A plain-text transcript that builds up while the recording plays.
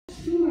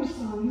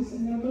songs,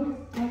 and they're both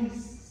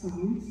ice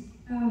songs.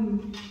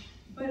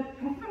 But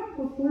I thought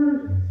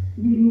before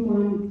we move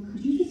on,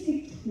 could you just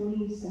take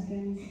 20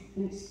 seconds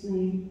and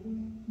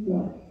explain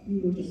what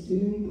you were just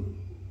doing?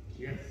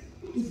 Yes.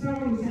 It's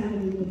probably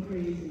sounded a little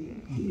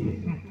crazy.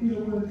 There's a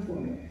word for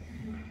it.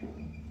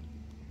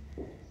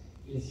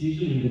 It's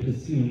usually the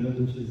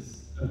bassoon, which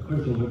is, of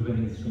course, a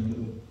woodwind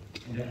instrument,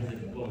 and it has a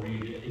bow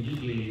reed. It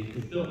usually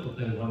is built to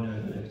play one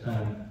note at a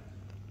time.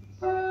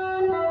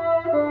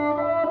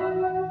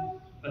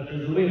 But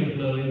there's a way to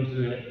blow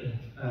into it,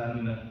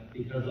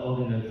 because all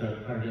the notes are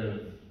part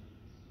of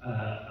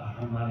a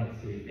harmonic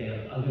series. They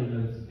have other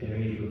notes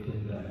buried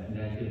within them, and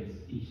that gives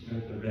each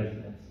note a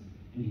resonance.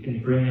 And you can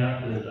bring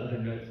out those other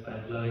notes by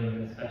blowing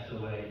in a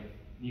special way.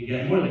 You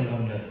get more than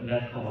one note, and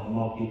that's called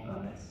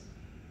multiphonics.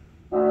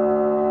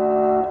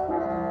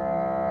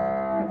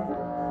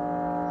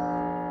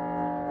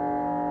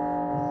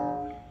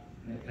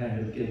 And it kind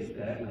of gives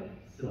that like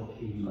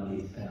silky,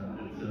 muddy sound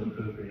that's so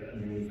appropriate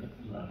underneath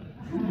London.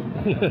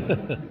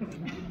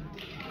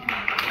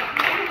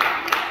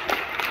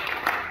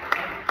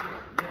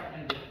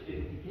 And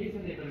in case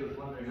anybody was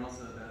wondering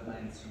also about my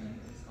instrument,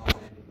 it's called a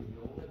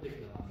viola da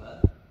gamba.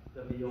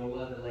 The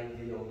viola, the light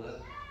viola.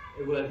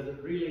 It was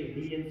really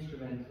the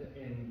instrument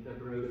in the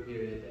Baroque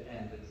period,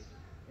 and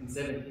in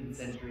 17th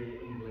century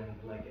England,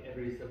 like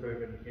every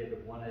suburban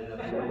kid wanted a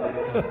viola.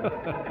 It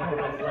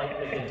was like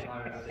the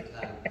guitar of the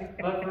time.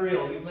 But for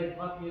real, you played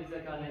pop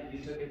music on it, you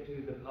took it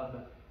to the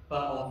pub,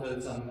 but also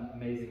some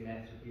amazing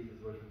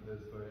masterpieces were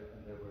composed for it,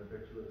 and there were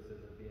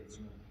virtuosos of the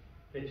instrument.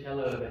 The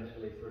cello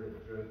eventually sort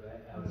of drove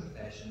that out of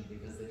fashion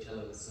because the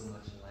cello was so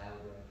much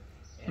louder,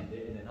 and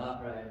in an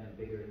opera and in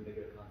bigger and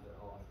bigger concert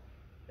halls,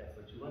 that's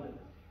what you wanted.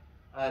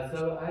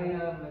 So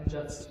I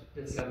just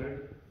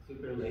discovered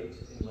super late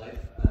in life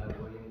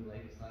William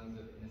Blake's Songs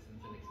of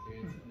Innocence and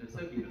Experience, and they're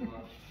so beautiful.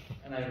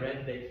 And I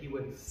read that he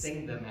would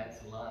sing them at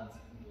salons,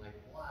 and like,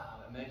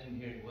 wow, imagine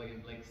hearing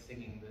William Blake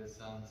singing those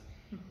songs.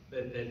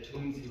 The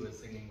tunes he was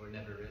singing were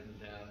never written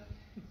down.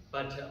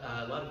 But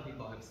a lot of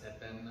people have said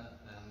them, and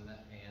I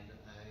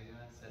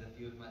said a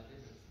few of my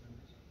favorites.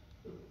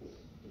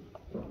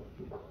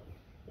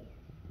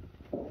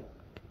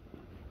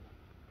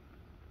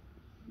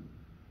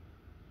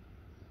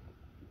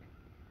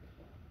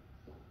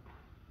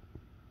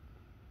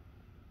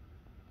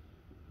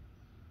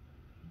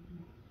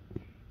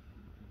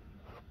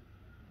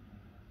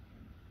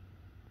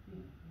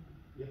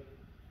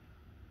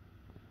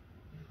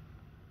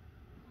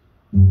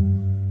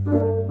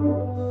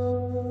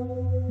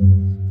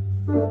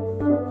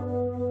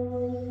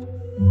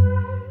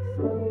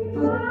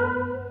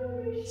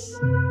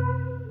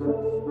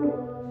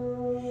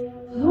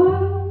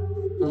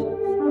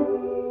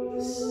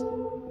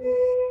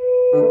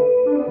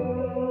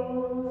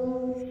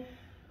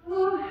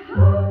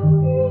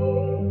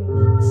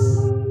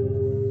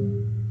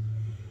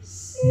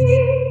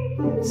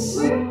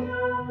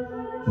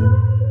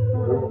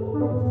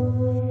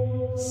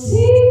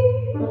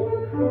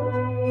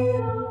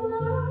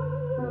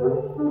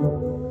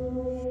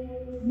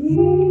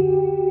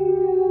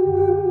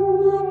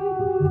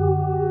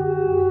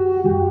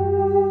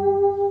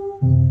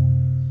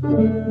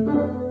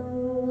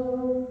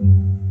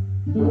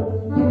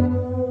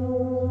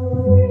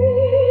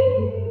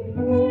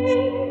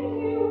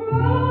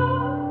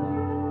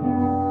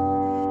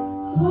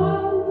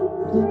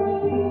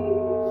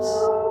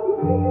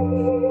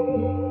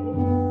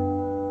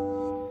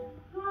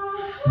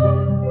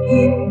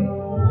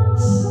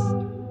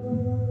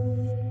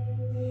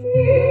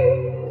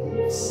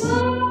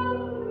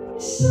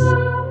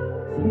 Sun